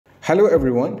Hello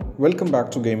everyone, welcome back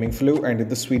to Gaming Flow, and in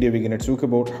this video we're going to talk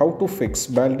about how to fix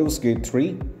Baldur's Gate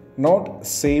 3 not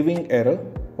saving error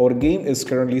or game is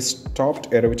currently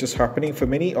stopped error which is happening for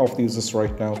many of the users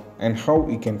right now, and how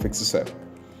we can fix this error.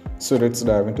 So let's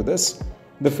dive into this.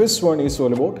 The first one is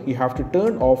all about you have to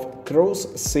turn off cross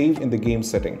save in the game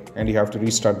setting and you have to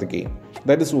restart the game.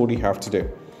 That is what you have to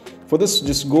do. For this,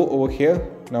 just go over here.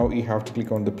 Now you have to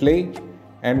click on the play.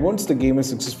 And once the game is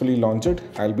successfully launched,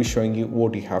 I'll be showing you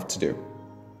what you have to do.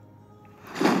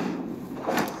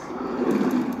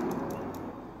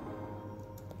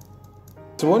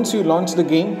 So once you launch the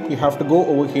game, you have to go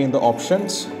over here in the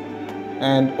options,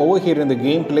 and over here in the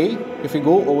gameplay, if you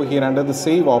go over here under the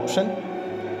save option,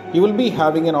 you will be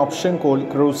having an option called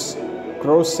cross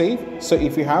save. So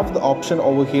if you have the option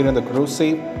over here in the cross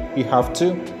save, you have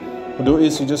to do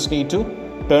is you just need to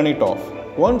turn it off.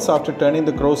 Once after turning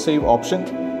the cross save option,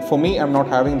 for me I'm not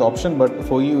having the option, but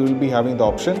for you will be having the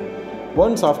option.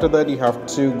 Once after that, you have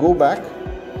to go back.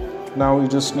 Now you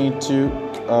just need to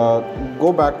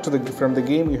go back to from the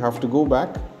game. You have to go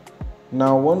back.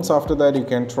 Now once after that, you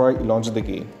can try launch the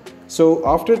game. So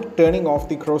after turning off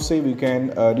the cross save, you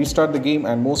can restart the game,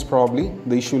 and most probably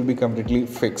the issue will be completely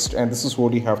fixed, and this is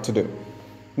what you have to do.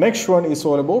 Next one is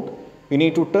all about you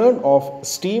need to turn off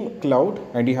Steam Cloud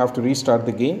and you have to restart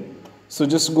the game. So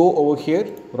just go over here,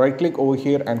 right click over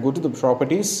here and go to the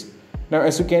properties. Now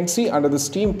as you can see under the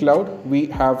Steam Cloud, we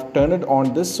have turned it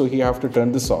on this, so you have to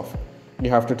turn this off. You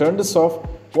have to turn this off.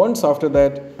 Once after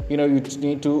that, you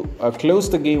need to close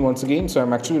the game once again. So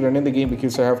I'm actually running the game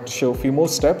because I have to show a few more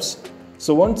steps.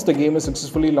 So once the game is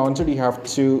successfully launched, you have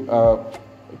to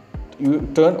you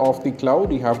turn off the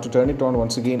cloud. You have to turn it on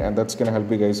once again, and that's going to help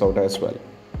you guys out as well.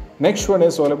 Next one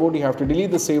is all about you have to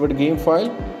delete the saved game file.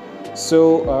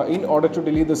 So in order to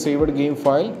delete the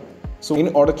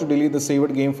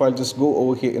saved game file, just go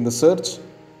over here in the search.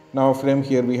 Now from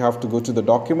here we have to go to the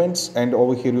documents, and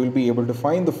over here you will be able to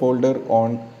find the folder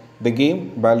on the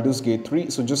game Baldur's Gate 3.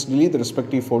 So just delete the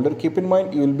respective folder. Keep in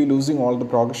mind you will be losing all the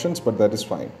progressions, but that is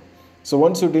fine. So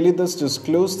once you delete this, just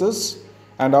close this,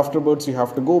 and afterwards you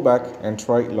have to go back and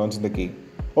try launching the game.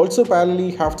 Also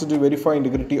parallelly, you have to verify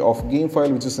integrity of game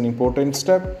file, which is an important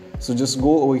step. So just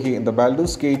go over here in the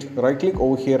Baldur's Gate, right click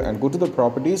over here and go to the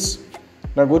properties.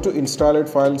 Now go to installed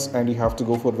files, and you have to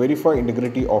go for verify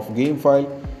integrity of game file.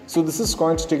 So this is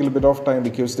going to take a little bit of time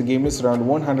because the game is around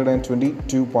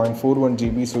 122.41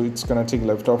 GB, so it's gonna take a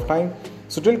lot of time.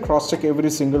 So till cross check every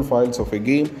single files of a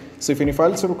game. So if any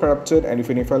files are corrupted and if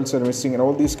any files are missing, and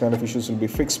all these kind of issues will be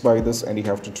fixed by this, and you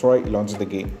have to try launch the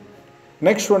game.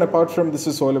 Next one, apart from this,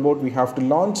 is all about we have to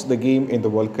launch the game in the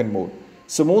VULKAN mode.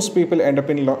 So most people end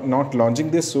up in not launching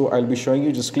this, so I'll be showing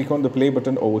you. Just click on the play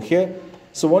button over here.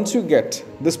 So once you get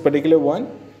this particular one,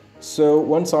 so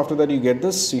once after that you get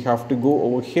this, you have to go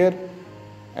over here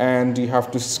and you have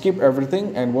to skip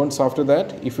everything. And once after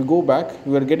that, if you go back,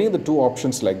 you are getting the two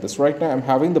options like this. Right now I'm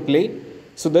having the play.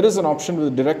 So there is an option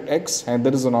with DirectX and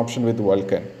there is an option with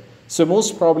VULKAN. So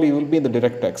most probably you will be in the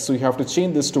DirectX. So you have to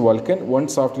change this to VULKAN.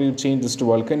 Once after you change this to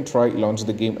VULKAN, try launch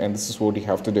the game, and this is what you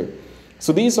have to do.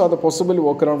 So these are the possible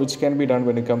workaround which can be done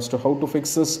when it comes to how to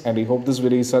fix this, and I hope this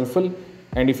video is helpful.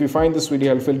 And if you find this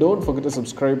video helpful, don't forget to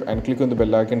subscribe and click on the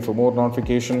bell icon for more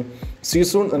notification. See you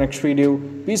soon in the next video.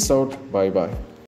 Peace out. Bye bye.